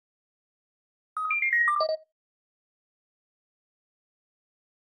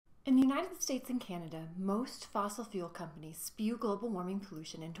In the United States and Canada, most fossil fuel companies spew global warming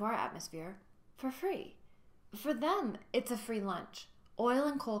pollution into our atmosphere for free. For them, it's a free lunch. Oil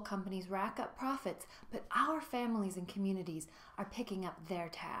and coal companies rack up profits, but our families and communities are picking up their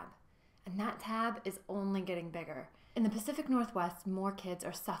tab. And that tab is only getting bigger. In the Pacific Northwest, more kids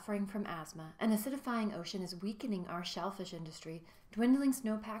are suffering from asthma. An acidifying ocean is weakening our shellfish industry, dwindling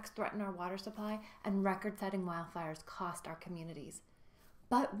snowpacks threaten our water supply, and record-setting wildfires cost our communities.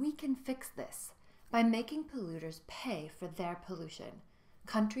 But we can fix this by making polluters pay for their pollution.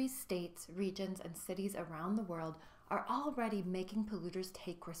 Countries, states, regions, and cities around the world are already making polluters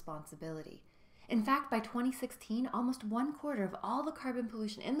take responsibility. In fact, by 2016, almost 1/4 of all the carbon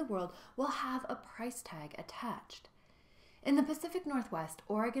pollution in the world will have a price tag attached. In the Pacific Northwest,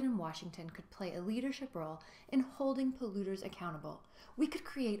 Oregon and Washington could play a leadership role in holding polluters accountable. We could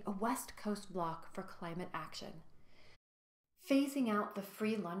create a West Coast bloc for climate action. Phasing out the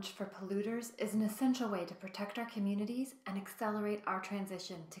free lunch for polluters is an essential way to protect our communities and accelerate our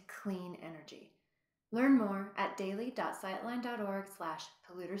transition to clean energy. Learn more at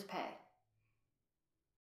daily.sightline.org/polluterspay.